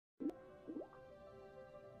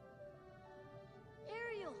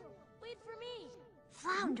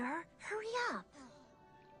Flounder, hurry up.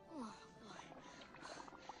 Oh,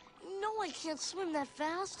 no, I can't swim that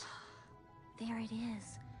fast. There it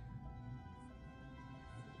is.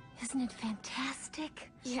 Isn't it fantastic?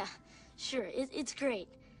 Yeah, sure, it's great.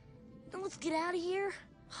 Now let's get out of here.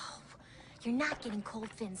 Oh, you're not getting cold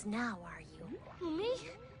fins now, are you? Me?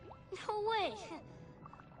 No way.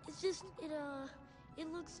 It's just, it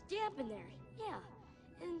looks damp in there. Yeah.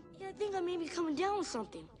 And yeah, I think I may be coming down with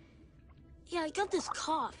something. Yeah, I got this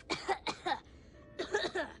cough.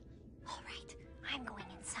 All right, I'm going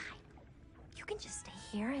inside. You can just stay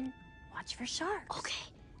here and watch for sharks.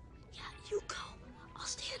 Okay. Yeah, you go. I'll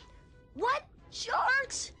stand. What?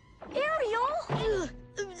 Sharks? Ariel?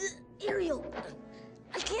 Ariel.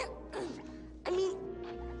 I can't. I mean,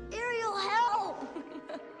 Ariel, help!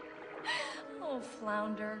 Oh,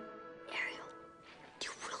 Flounder. Ariel, do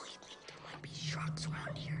you really think there might be sharks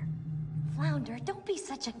around here? Flounder, don't be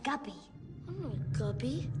such a guppy. I'm not a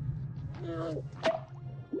guppy.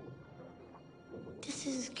 This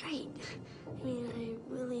is great. I mean,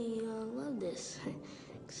 I really love this.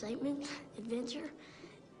 Excitement, adventure,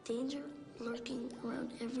 danger lurking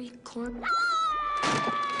around every corner.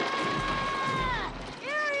 Ah!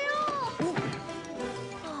 Ariel!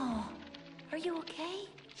 Oh, are you okay?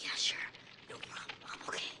 Yeah, sure. No problem. I'm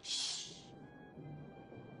okay. Shh.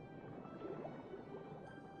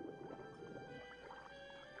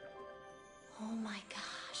 Oh my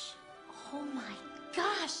gosh. Oh my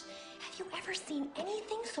gosh. Have you ever seen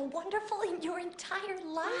anything so wonderful in your entire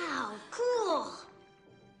life? Wow, cool.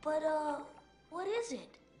 But, what is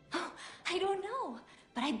it? Oh, I don't know,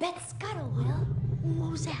 but I bet Scuttle will.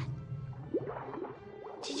 What was that?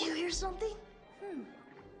 Did you hear something?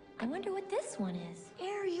 I wonder what this one is.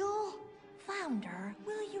 Ariel? Flounder,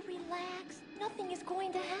 will you relax? Nothing is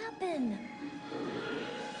going to happen.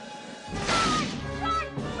 Run!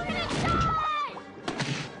 We're gonna die!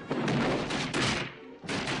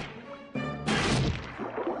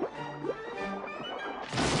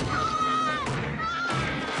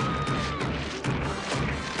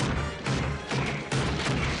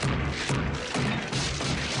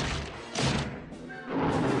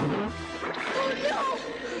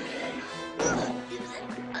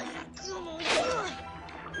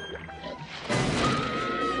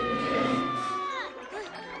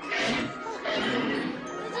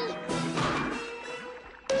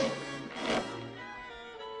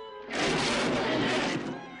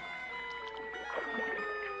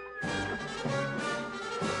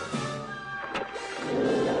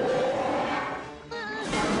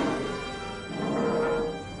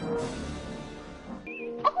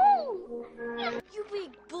 You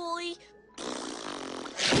big bully!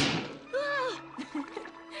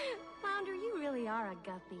 Flounder, you really are a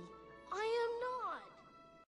guppy. I am